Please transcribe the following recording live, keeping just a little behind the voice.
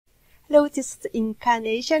Hello, this is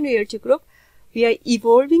Incarnation Realty Group. We are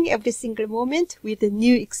evolving every single moment with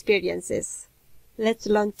new experiences. Let's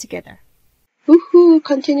learn together. Woohoo!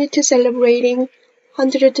 Continue to celebrating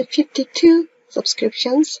 152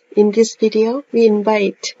 subscriptions. In this video, we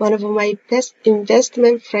invite one of my best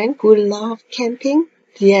investment friends who love camping,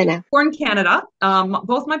 Diana. Born in Canada.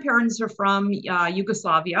 Both my parents are from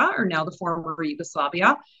Yugoslavia, or now the former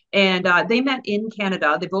Yugoslavia, and they met in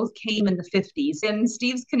Canada. They both came in the 50s, and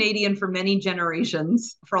Steve's Canadian for many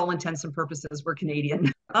generations. For all intents and purposes, we're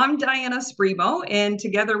Canadian. I'm Diana Spremo, and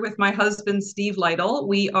together with my husband, Steve Lytle,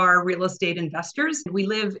 we are real estate investors. We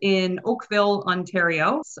live in Oakville,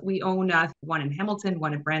 Ontario. We own one in Hamilton,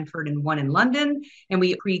 one in Brantford, and one in London, and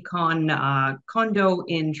we pre-con condo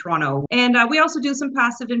in Toronto. And we also do some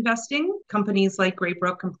passive investing, companies like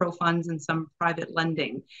Greybrook and ProFunds, and some private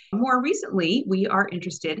lending. More recently, we are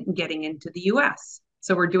interested in getting into the US.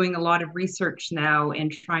 So we're doing a lot of research now and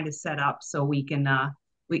trying to set up so we can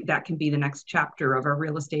that can be the next chapter of our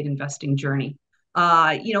real estate investing journey.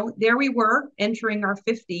 There we were entering our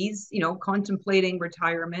 50s, contemplating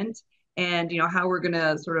retirement and, how we're going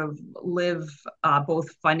to sort of live both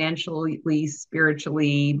financially,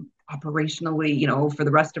 spiritually, operationally, for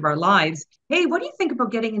the rest of our lives. Hey, what do you think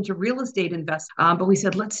about getting into real estate investing? But we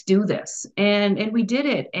said, let's do this. And we did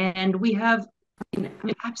it. And we have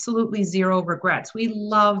absolutely zero regrets. We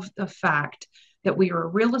love the fact that we are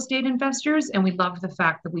real estate investors, and we love the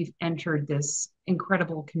fact that we've entered this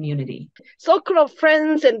incredible community. Circle of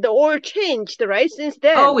friends and all changed, right, since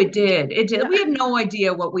then? Oh, it did. It did. Yeah. We had no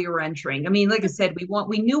idea what we were entering. I mean, like I said, we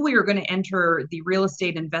knew we were going to enter the real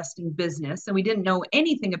estate investing business, and we didn't know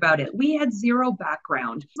anything about it. We had zero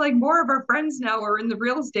background. It's like more of our friends now are in the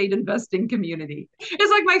real estate investing community.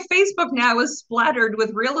 It's like my Facebook now is splattered with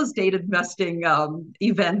real estate investing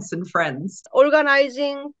events and friends.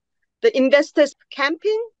 Organizing the investors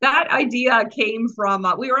camping? That idea came from,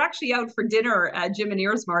 we were actually out for dinner at Jim and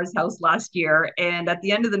Irismar's house last year. And at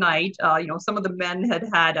the end of the night, some of the men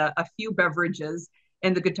had a few beverages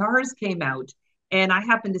and the guitars came out. And I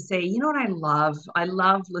happened to say, you know what I love? I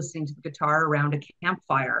love listening to the guitar around a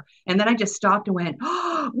campfire. And then I just stopped and went,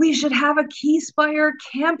 oh, we should have a Keyspire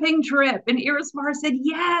camping trip. And Irismar said,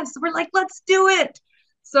 yes. We're like, let's do it.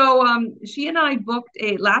 So she and I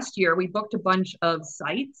last year, we booked a bunch of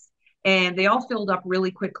sites. And they all filled up really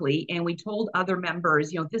quickly. And we told other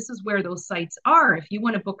members, this is where those sites are. If you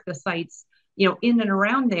want to book the sites, in and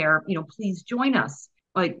around there, please join us.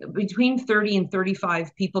 Like between 30 and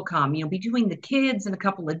 35 people come, between the kids and a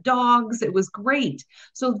couple of dogs. It was great.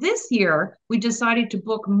 So this year we decided to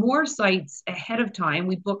book more sites ahead of time.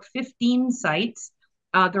 We booked 15 sites.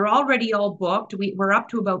 They're already all booked. We're up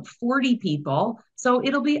to about 40 people. So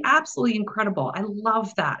it'll be absolutely incredible. I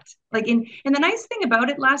love that. And the nice thing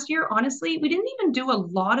about it last year, honestly, we didn't even do a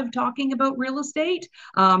lot of talking about real estate.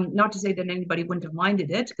 Not to say that anybody wouldn't have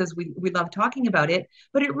minded it, because we love talking about it,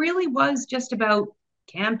 but it really was just about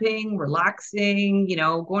camping, relaxing,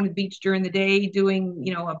 going to the beach during the day, doing,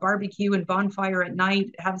 a barbecue and bonfire at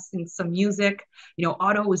night, having some music.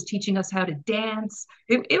 Otto was teaching us how to dance.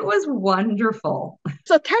 It was wonderful.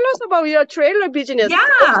 So tell us about your trailer business.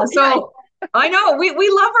 Yeah. So I know we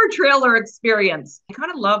love our trailer experience. I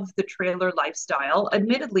kind of love the trailer lifestyle.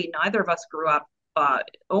 Admittedly, neither of us grew up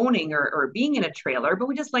owning or being in a trailer, but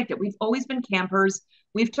we just liked it. We've always been campers.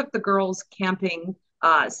 We've took the girls camping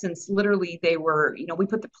since literally they were, we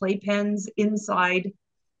put the playpens inside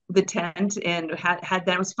the tent and had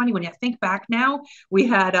that. It was funny when you think back now, we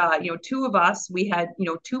had, two of us, we had,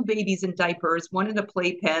 two babies in diapers, one in a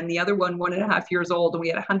playpen, the other 1.5 years old. And we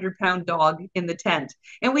had a 100-pound dog in the tent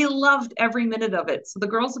and we loved every minute of it. So the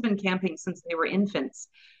girls have been camping since they were infants.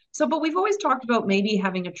 So, but we've always talked about maybe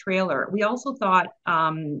having a trailer. We also thought,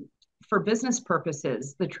 for business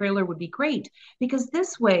purposes, the trailer would be great because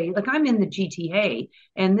this way, like I'm in the GTA,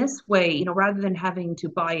 and this way, rather than having to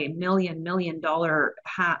buy a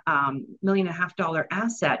 $1.5 million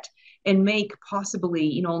asset and make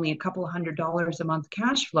possibly, only a couple of $100 a month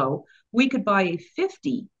cash flow, we could buy a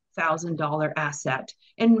 $50,000 asset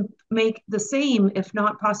and make the same, if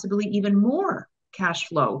not possibly even more cash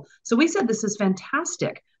flow. So we said, this is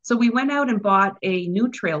fantastic. So we went out and bought a new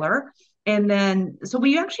trailer. And then, so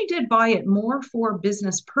we actually did buy it more for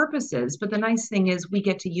business purposes, but the nice thing is we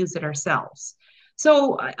get to use it ourselves.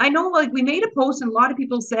 So I know, we made a post and a lot of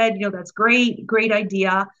people said, that's great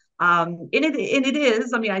idea. And it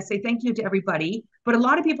is, I say thank you to everybody, but a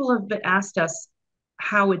lot of people have asked us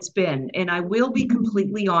how it's been. And I will be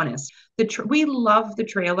completely honest. We love the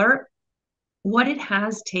trailer. What it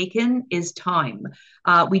has taken is time.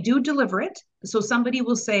 We do deliver it. So somebody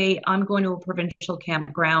will say, I'm going to a provincial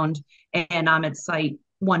campground and I'm at site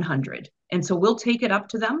 100. And so we'll take it up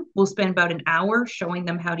to them. We'll spend about an hour showing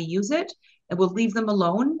them how to use it, and we'll leave them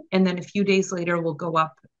alone. And then a few days later, we'll go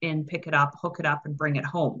up and pick it up, hook it up, and bring it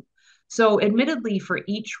home. So, admittedly, for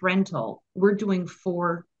each rental, we're doing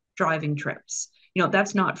 4 driving trips.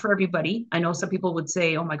 That's not for everybody. I know some people would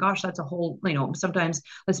say, oh my gosh, that's a whole, sometimes,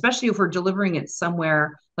 especially if we're delivering it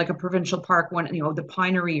somewhere like a provincial park, the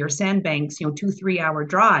Pinery or Sandbanks, 2-3 hour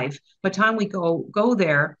drive. By the time we go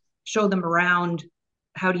there, show them around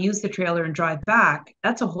how to use the trailer and drive back,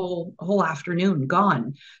 that's a whole afternoon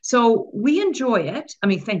gone. So we enjoy it. I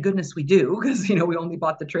mean, thank goodness we do, because we only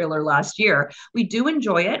bought the trailer last year. We do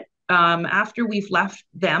enjoy it. After we've left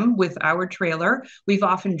them with our trailer, we've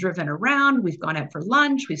often driven around, we've gone out for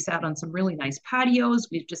lunch, we've sat on some really nice patios,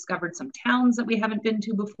 we've discovered some towns that we haven't been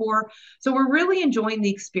to before. So we're really enjoying the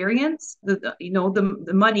experience.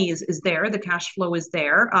 The money is there, the cash flow is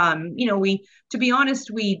there. To be honest,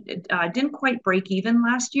 we didn't quite break even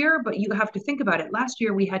last year, but you have to think about it. Last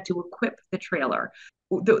year we had to equip the trailer.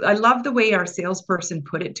 I love the way our salesperson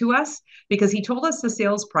put it to us, because he told us the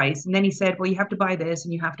sales price and then he said, well, you have to buy this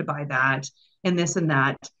and you have to buy that and this and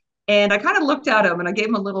that. And I kind of looked at him and I gave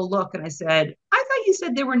him a little look and I said, I thought you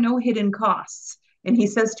said there were no hidden costs. And he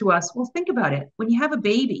says to us, well, think about it. When you have a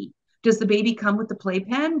baby, does the baby come with the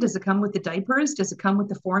playpen? Does it come with the diapers? Does it come with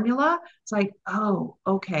the formula? It's like, oh,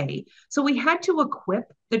 okay. So we had to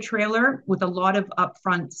equip the trailer with a lot of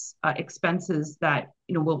upfront expenses that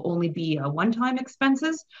will only be one-time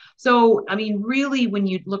expenses. So, I mean, really, when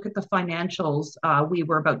you look at the financials, we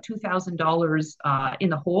were about $2,000 in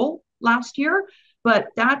the hole last year. But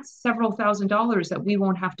that's several $1,000s that we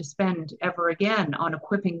won't have to spend ever again on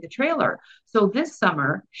equipping the trailer. So this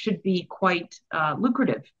summer should be quite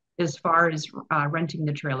lucrative as far as renting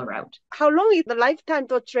the trailer out. How long is the lifetime of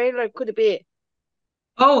the trailer could be?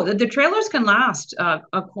 Oh, the trailers can last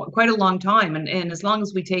quite a long time. And as long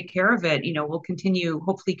as we take care of it, we'll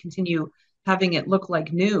hopefully continue having it look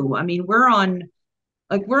like new. I mean, we're on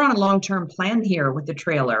a long-term plan here with the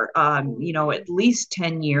trailer, at least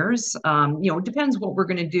 10 years. It depends what we're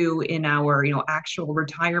going to do in our, actual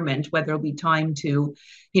retirement, whether it'll be time to,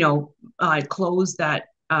 close that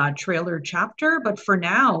trailer chapter. But for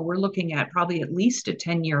now, we're looking at probably at least a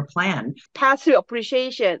 10-year plan. Passive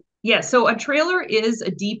appreciation. Yeah, so a trailer is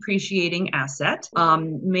a depreciating asset.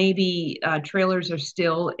 Maybe trailers are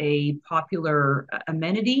still a popular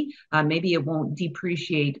amenity. Maybe it won't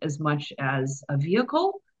depreciate as much as a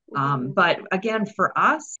vehicle. But again, for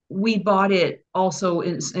us, we bought it also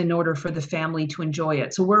in order for the family to enjoy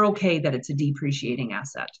it. So we're okay that it's a depreciating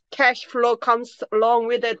asset. Cash flow comes along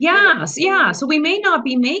with it. Yes, yeah. So we may not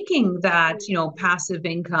be making that, passive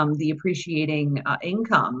income, the appreciating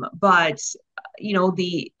income, but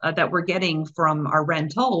that we're getting from our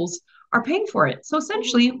rentals are paying for it. So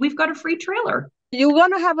essentially, we've got a free trailer. You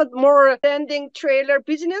want to have a more standing trailer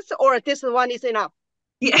business, or this one is enough?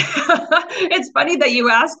 Yeah, it's funny that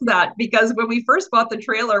you ask that, because when we first bought the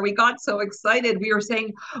trailer, we got so excited. We were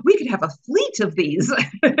saying we could have a fleet of these.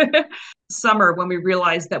 Summer, when we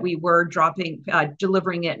realized that we were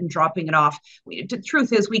delivering it and dropping it off. The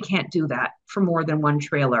truth is, we can't do that for more than one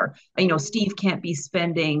trailer. Steve can't be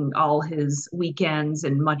spending all his weekends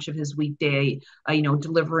and much of his weekday,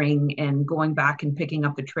 delivering and going back and picking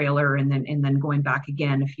up the trailer and then going back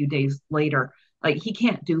again a few days later. Like, he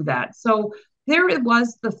can't do that. So there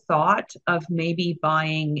was the thought of maybe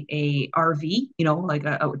buying a RV, like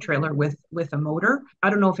a trailer with a motor.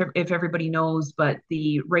 I don't know if everybody knows, but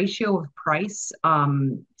the ratio of price,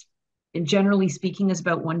 generally speaking, is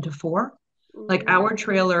about 1 to 4. Like our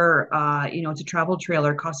trailer, it's a travel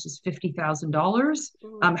trailer, cost us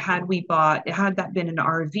 $50,000. Had that been an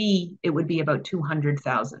RV, it would be about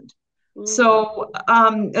 $200,000. So,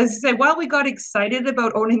 as I say, while we got excited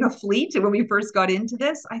about owning a fleet when we first got into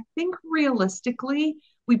this, I think realistically,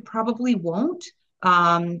 we probably won't.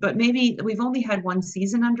 But maybe we've only had one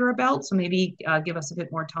season under our belt, so maybe give us a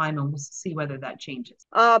bit more time and we'll see whether that changes.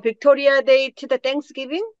 Victoria Day to the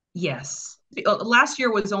Thanksgiving? Yes. Last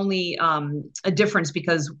year was only a difference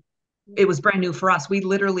because it was brand new for us. We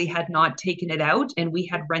literally had not taken it out and we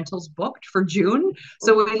had rentals booked for June.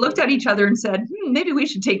 So we looked at each other and said, maybe we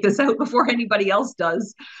should take this out before anybody else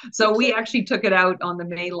does. So we actually took it out on the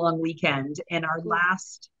May long weekend, and our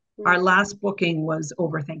last booking was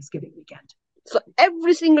over Thanksgiving weekend. So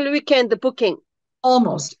every single weekend, the booking?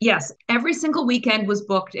 Almost, yes. Every single weekend was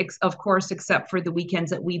booked, of course, except for the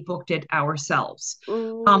weekends that we booked it ourselves.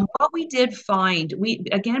 What we did find,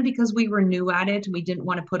 because we were new at it, we didn't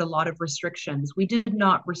want to put a lot of restrictions. We did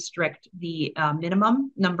not restrict the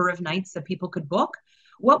minimum number of nights that people could book.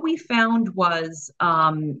 What we found was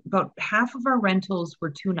about half of our rentals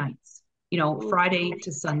were 2 nights. Friday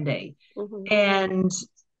to Sunday. Mm-hmm. And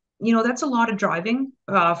that's a lot of driving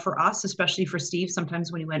for us, especially for Steve,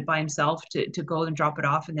 sometimes when he went by himself to go and drop it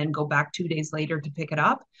off and then go back 2 days later to pick it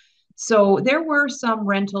up. So there were some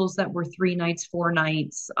rentals that were 3 nights, 4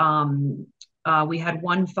 nights. We had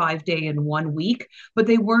one 5 day and 1 week, but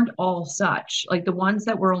they weren't all such. Like the ones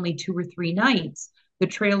that were only 2 or 3 nights, the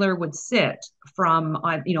trailer would sit from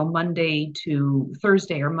Monday to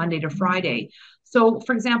Thursday or Monday to Friday. So,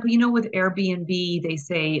 for example, with Airbnb, they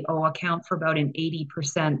say, account for about an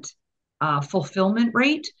 80% fulfillment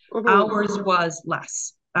rate. Mm-hmm. Ours was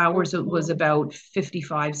less. Ours Mm-hmm. was about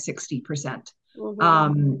 55, 60%.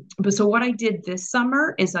 Mm-hmm. But so what I did this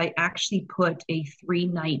summer is I actually put a 3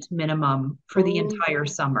 night minimum for the entire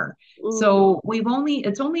summer. So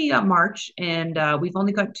it's only March, and we've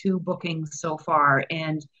only got 2 bookings so far.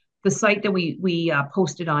 And the site that we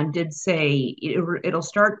posted on did say it'll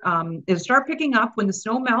start picking up when the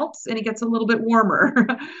snow melts and it gets a little bit warmer.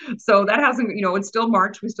 So that hasn't, it's still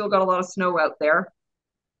March. We still got a lot of snow out there.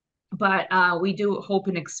 But we do hope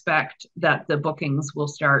and expect that the bookings will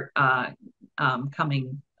start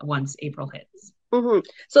coming once April hits. Mm-hmm.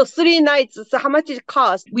 So 3 nights, so how much it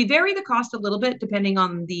cost? We vary the cost a little bit depending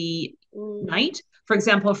on the night. For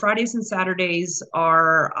example, Fridays and Saturdays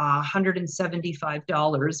are $175.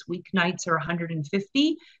 Weeknights are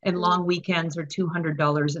 $150, and long weekends are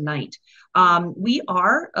 $200 a night. We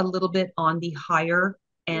are a little bit on the higher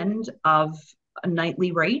end of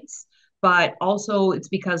nightly rates. But also it's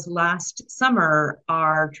because last summer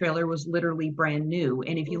our trailer was literally brand new.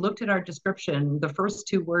 And if you looked at our description, the first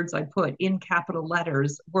 2 words I put in capital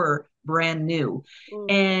letters were brand new.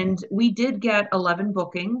 And we did get 11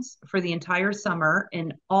 bookings for the entire summer,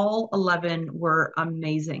 and all 11 were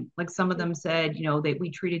amazing. Like some of them said, that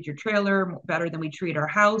we treated your trailer better than we treat our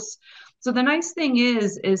house. So the nice thing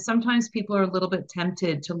is sometimes people are a little bit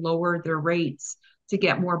tempted to lower their rates to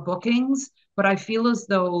get more bookings. But I feel as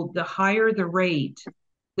though the higher the rate,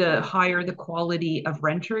 the higher the quality of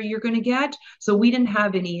renter you're going to get. So we didn't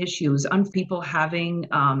have any issues on people having,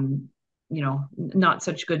 not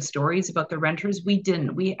such good stories about the renters. We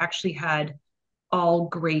didn't. We actually had all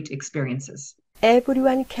great experiences.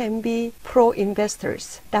 Everyone can be pro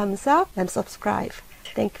investors. Thumbs up and subscribe.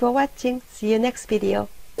 Thank you for watching. See you next video.